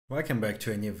Welcome back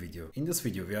to a new video. In this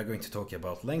video we are going to talk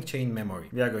about LangChain memory.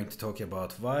 We are going to talk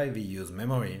about why we use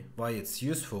memory, why it's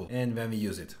useful, and when we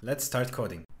use it. Let's start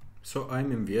coding. So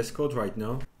I'm in VS Code right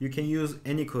now. You can use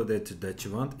any code that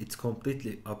you want. It's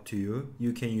completely up to you.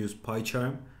 You can use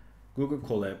PyCharm, Google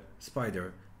Colab,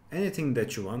 Spider, anything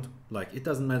that you want. Like, it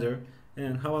doesn't matter.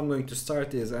 And how I'm going to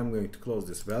start is I'm going to close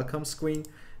this welcome screen.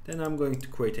 Then I'm going to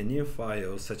create a new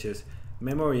file such as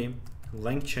memory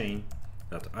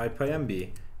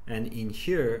langchain.ipynb. And in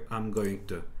here I'm going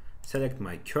to select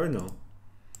my kernel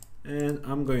and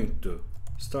I'm going to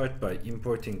start by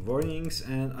importing warnings,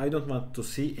 and I don't want to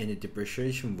see any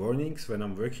depreciation warnings when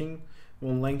I'm working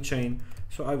on LangChain,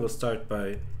 so I will start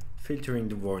by filtering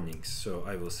the warnings. So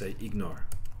I will say ignore,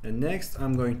 and next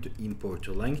I'm going to import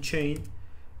to LangChain,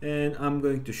 and I'm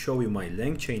going to show you my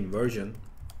LangChain version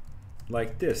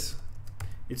like this.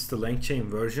 It's the LangChain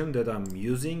version that I'm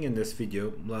using in this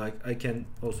video. Like, I can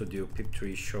also do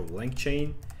pip3 show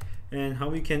LangChain, and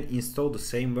how you can install the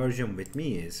same version with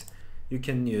me is you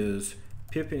can use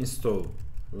pip install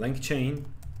LangChain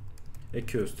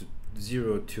equals to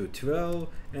 0 to 12,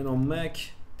 and on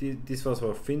Mac this was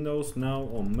for Windows. Now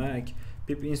on Mac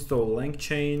pip install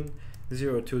LangChain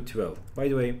 0 to 12. By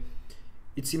the way,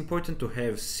 it's important to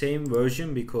have same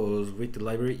version because with the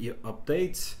library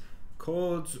updates,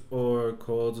 codes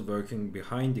working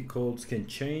behind the codes can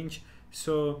change.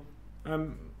 So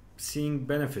I'm seeing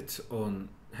benefits on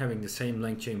having the same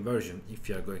LangChain version if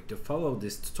you are going to follow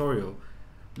this tutorial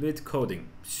with coding.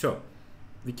 So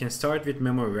we can start with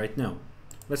memory right now.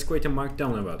 Let's create a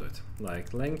markdown about it, like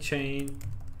LangChain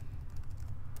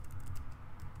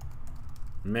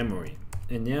memory,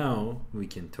 and now we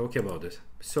can talk about it.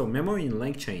 So memory in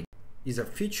LangChain is a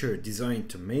feature designed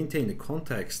to maintain the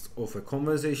context of a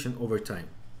conversation over time.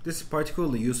 This is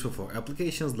particularly useful for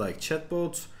applications like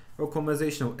chatbots or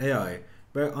conversational AI,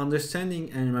 where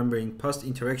understanding and remembering past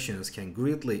interactions can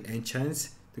greatly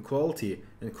enhance the quality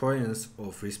and coherence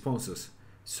of responses.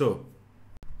 So,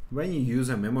 when you use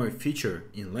a memory feature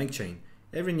in LangChain,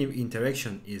 every new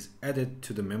interaction is added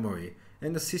to the memory,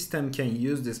 and the system can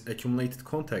use this accumulated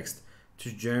context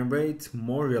to generate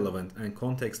more relevant and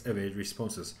context-aware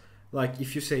responses. Like,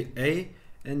 if you say A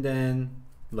and then,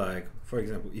 like, for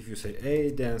example, if you say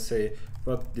A then say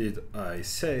what did I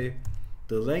say,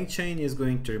 the LangChain is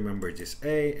going to remember this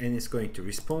A and it's going to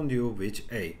respond you with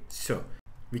A. So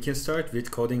we can start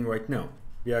with coding right now.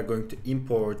 We are going to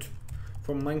import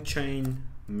from LangChain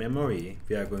memory,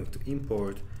 we are going to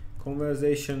import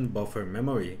conversation buffer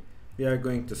memory. We are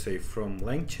going to say from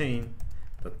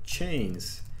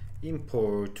LangChain.chains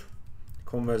import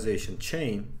conversation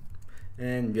chain,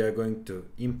 and we are going to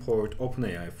import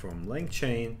OpenAI from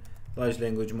LangChain large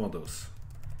language models.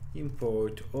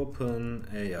 Import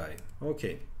OpenAI.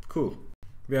 Okay, cool.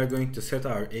 We are going to set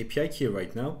our API key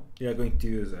right now. We are going to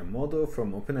use a model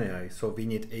from OpenAI, so we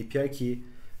need API key.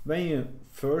 When you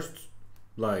first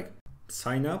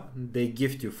sign up, they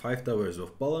gift you $5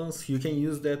 of balance. You can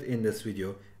use that in this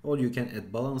video, or you can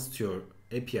add balance to your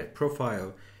API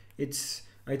profile.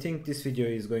 I think this video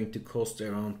is going to cost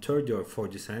around 30 or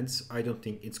 40 cents. I don't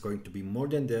think it's going to be more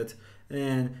than that.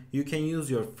 And you can use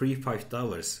your free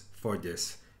 $5 for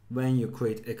this when you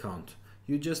create account.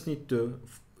 You just need to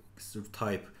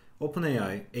type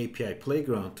OpenAI API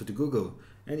Playground to the Google,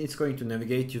 and it's going to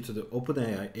navigate you to the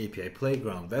OpenAI API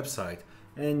Playground website,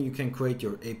 and you can create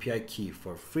your API key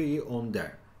for free on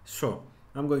there. So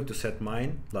I'm going to set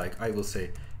mine, like I will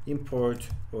say import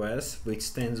OS, which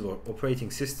stands for operating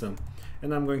system,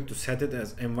 and I'm going to set it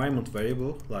as environment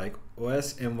variable like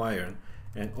OS environ,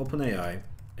 and OpenAI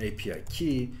API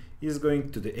key is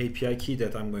going to the API key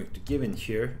that I'm going to give in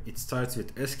here. It starts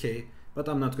with SK, but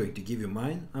I'm not going to give you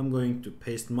mine. I'm going to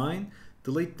paste mine,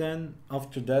 delete. Then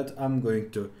after that I'm going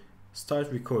to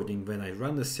start recording when I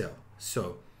run the cell.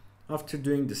 So after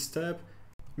doing this step,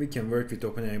 we can work with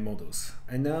OpenAI models.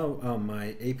 And now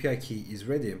my API key is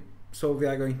ready. So we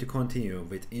are going to continue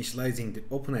with initializing the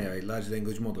OpenAI large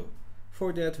language model.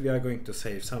 For that, we are going to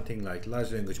save something like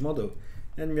large language model,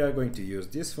 and we are going to use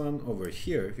this one over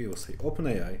here. We will say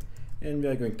OpenAI, and we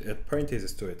are going to add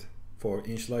parentheses to it for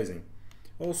initializing.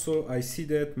 Also, I see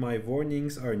that my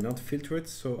warnings are not filtered,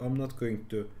 so I'm not going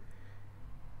to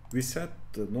reset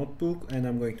the notebook, and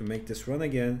I'm going to make this run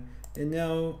again. And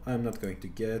now I'm not going to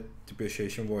get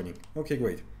depreciation warning. Okay,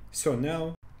 great. So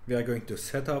now we are going to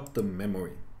set up the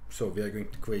memory. So we are going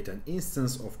to create an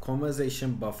instance of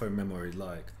conversation buffer memory.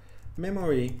 Like,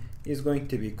 memory is going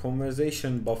to be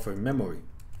conversation buffer memory.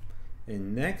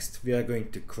 And next we are going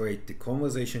to create the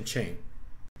conversation chain.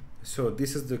 So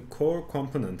this is the core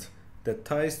component that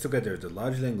ties together the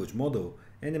large language model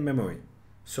and the memory.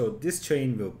 So this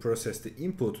chain will process the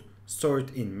input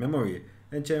stored in memory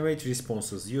and generate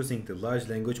responses using the large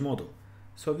language model.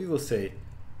 So we will say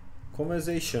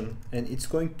conversation, and it's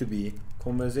going to be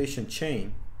conversation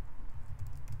chain.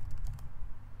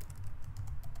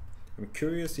 I'm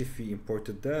curious if we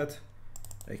imported that.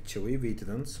 Actually we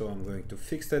didn't, so I'm going to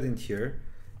fix that in here.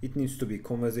 It needs to be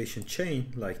conversation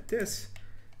chain like this,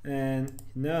 and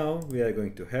now we are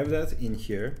going to have that in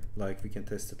here. Like we can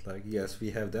test it, like yes,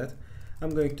 we have that.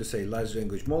 I'm going to say large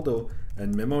language model,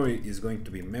 and memory is going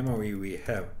to be memory we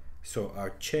have. So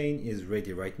our chain is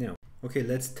ready right now. Okay,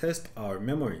 let's test our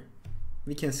memory.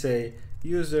 We can say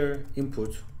user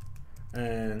input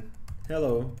and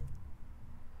hello,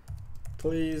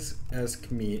 please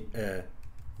ask me a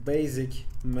basic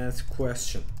math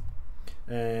question,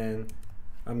 and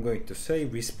I'm going to say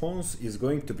response is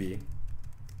going to be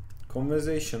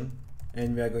conversation,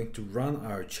 and we are going to run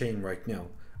our chain right now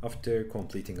after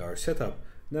completing our setup.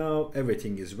 Now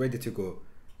everything is ready to go.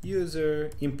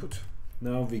 User input.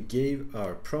 Now we gave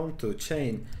our prompt to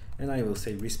chain, and I will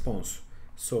say response.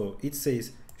 So it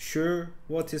says sure,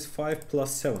 what is 5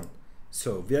 plus 7?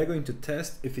 So we are going to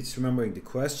test if it's remembering the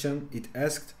question it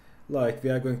asked. Like we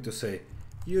are going to say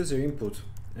user input,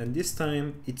 and this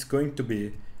time it's going to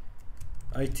be,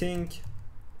 I think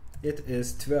it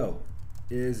is 12.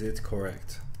 Is it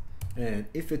correct? And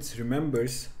if it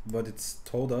remembers what it's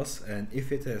told us, and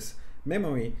if it has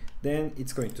memory, then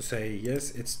it's going to say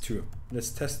yes, it's true. Let's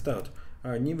test out.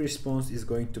 Our new response is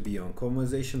going to be on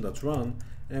conversation.run,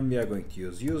 and we are going to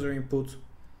use user input.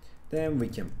 Then we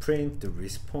can print the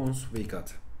response we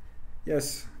got.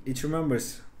 Yes, it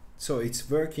remembers, so it's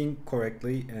working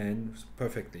correctly and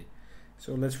perfectly.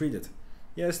 So let's read it.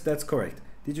 Yes, that's correct.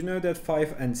 Did you know that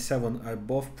 5 and 7 are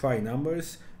both prime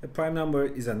numbers? A prime number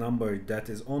is a number that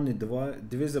is only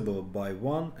divisible by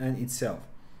 1 and itself.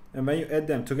 And when you add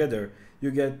them together,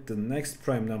 you get the next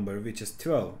prime number, which is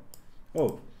 12.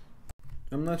 Oh,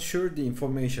 I'm not sure the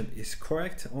information is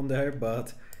correct on there,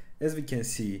 but as we can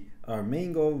see, our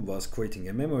main goal was creating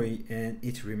a memory, and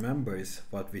it remembers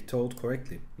what we told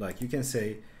correctly. Like you can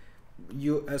say,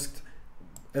 you ask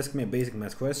me a basic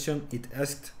math question, it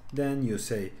asked, then you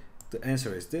say the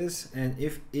answer is this, and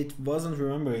if it wasn't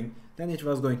remembering, then it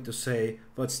was going to say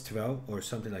what's 12 or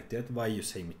something like that. Why you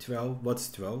say me 12, what's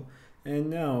 12? And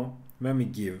now when we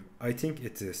give I think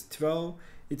it is 12,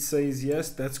 it says yes,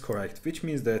 that's correct, which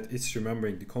means that it's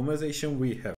remembering the conversation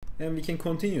we have, and we can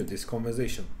continue this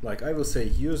conversation. Like I will say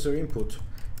user input,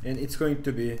 and it's going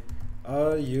to be,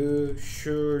 are you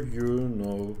sure you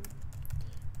know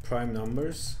prime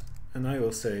numbers? And I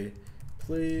will say,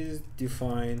 please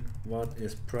define what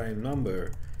is prime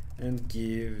number and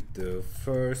give the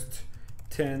first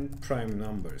 10 prime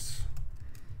numbers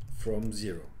from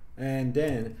 0. And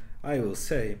then I will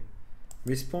say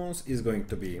response is going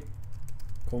to be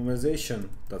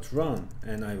conversation.run,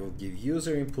 and I will give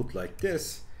user input like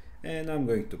this, and I'm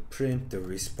going to print the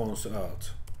response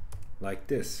out like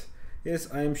this. Yes,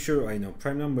 I am sure I know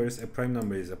prime numbers. A prime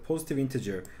number is a positive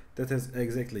integer that has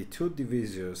exactly 2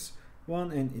 divisors,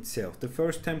 1 and itself. The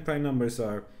first 10 prime numbers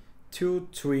are 2,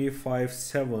 3, 5,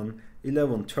 7,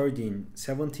 11, 13,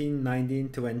 17, 19,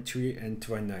 23, and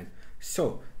 29.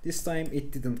 So this time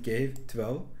it didn't give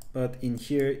 12, but in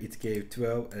here it gave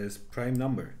 12 as prime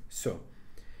number. So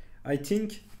I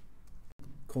think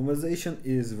conversation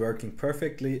is working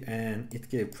perfectly, and it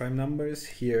gave prime numbers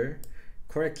here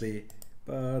correctly,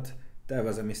 but there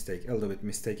was a mistake, a little bit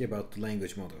mistake about the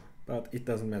language model, but it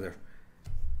doesn't matter.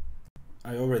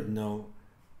 I already know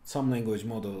some language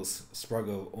models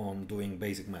struggle on doing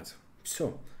basic math.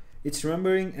 So it's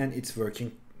remembering and it's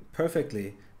working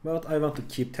perfectly, but I want to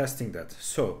keep testing that.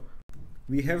 So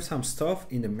we have some stuff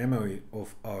in the memory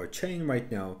of our chain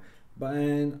right now,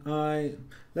 and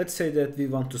let's say that we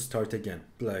want to start again,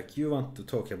 like you want to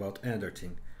talk about another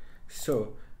thing.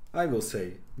 So I will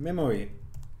say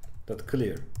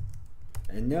memory.clear,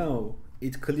 and now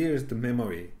it clears the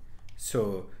memory,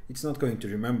 so it's not going to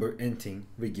remember anything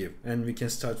we give, and we can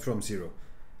start from 0.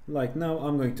 Like now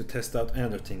I'm going to test out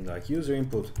another thing like user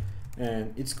input,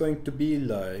 and it's going to be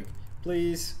like,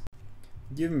 please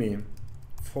give me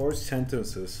 4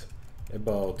 sentences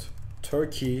about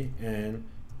Turkey and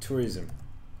tourism,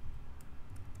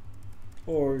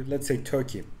 or let's say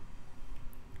Turkey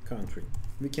country.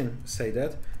 We can say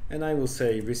that, and I will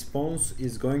say response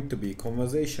is going to be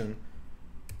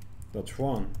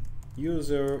conversation.run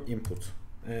user input,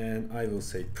 and I will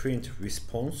say print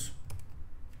response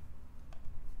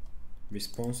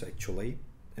actually,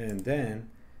 and then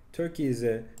Turkey is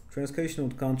a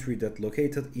transnational country that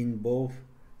located in both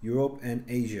Europe and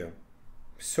Asia.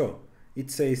 So it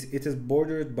says it is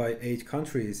bordered by 8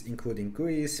 countries including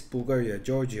Greece, Bulgaria,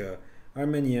 Georgia,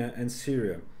 Armenia and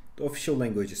Syria. The official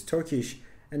language is Turkish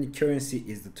and the currency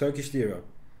is the Turkish lira.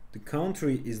 The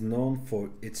country is known for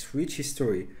its rich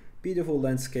history, beautiful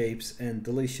landscapes and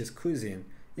delicious cuisine,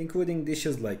 including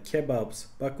dishes like kebabs,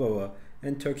 baklava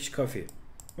and Turkish coffee.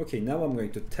 Okay, now I'm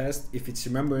going to test if it's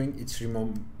remembering its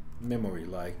memory.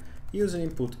 Like user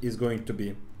input is going to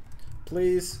be,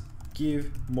 please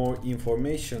give more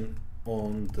information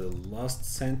on the last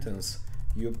sentence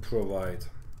you provide.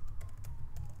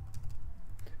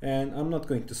 And I'm not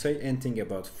going to say anything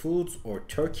about foods or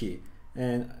Turkey,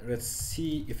 and let's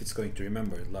see if it's going to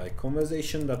remember. Like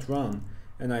conversation.run,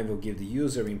 and I will give the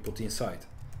user input inside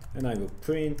and I will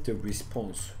print the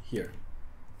response here.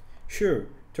 Sure,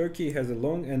 Turkey has a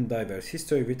long and diverse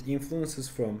history with influences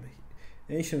from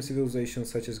ancient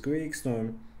civilizations such as Greeks,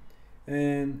 Norm,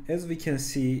 and as we can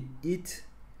see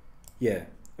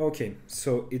okay,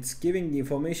 so it's giving the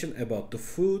information about the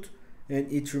food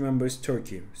and it remembers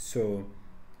Turkey, so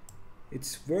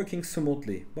it's working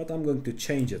smoothly, but I'm going to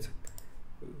change it.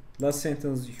 Last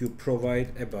sentence you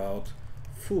provide about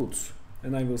foods,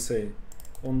 and I will say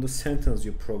on the sentence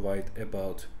you provide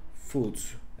about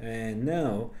foods. And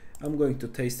now I'm going to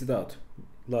test it out.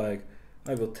 Like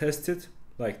I will test it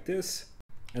like this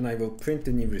and I will print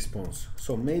the new response.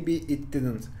 So maybe it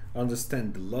didn't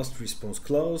understand the last response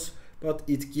clause, but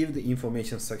it gave the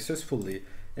information successfully,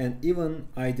 and even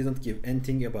I didn't give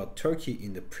anything about Turkey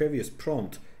in the previous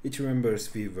prompt, it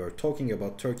remembers we were talking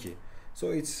about Turkey. So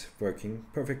it's working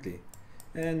perfectly.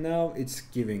 And now it's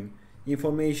giving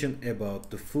information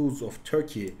about the foods of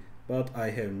Turkey, but I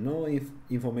have no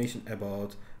information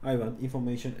about, I want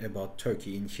information about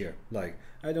Turkey in here. Like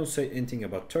I don't say anything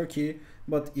about Turkey,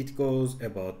 but it goes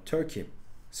about Turkey.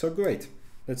 So great.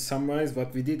 Let's summarize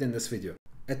what we did in this video.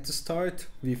 At the start,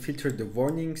 we filtered the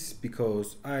warnings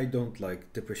because I don't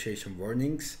like depreciation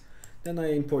warnings. Then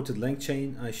I imported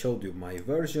LangChain. I showed you my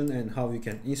version and how you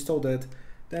can install that.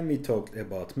 Then we talked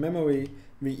about memory.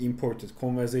 We imported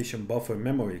conversation buffer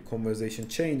memory, conversation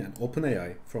chain and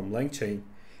OpenAI from LangChain.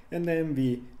 And then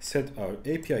we set our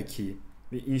API key.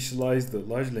 We initialized the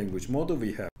large language model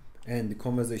we have and the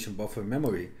conversation buffer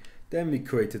memory. Then we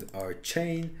created our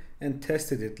chain and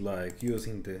tested it like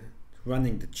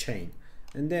running the chain.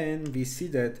 And then we see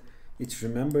that it's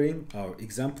remembering our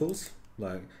examples.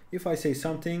 Like if I say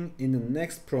something in the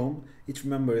next prompt, it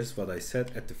remembers what I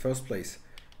said at the first place.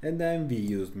 And then we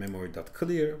used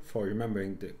memory.clear for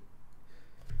remembering the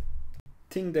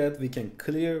thing that we can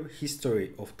clear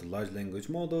history of the large language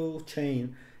model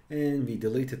chain, and we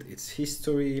deleted its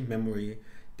history memory.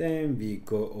 Then we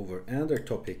go over another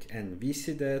topic and we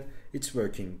see that it's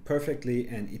working perfectly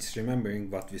and it's remembering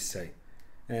what we say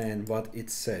and what it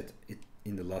said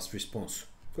in the last response.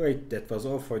 Great, that was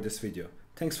all for this video.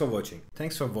 Thanks for watching.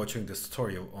 Thanks for watching this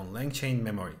tutorial on LangChain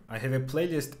memory. I have a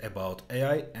playlist about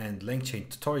AI and LangChain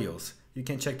tutorials. You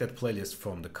can check that playlist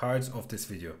from the cards of this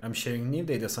video. I'm sharing new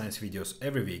data science videos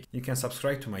every week. You can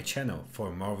subscribe to my channel for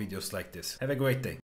more videos like this. Have a great day.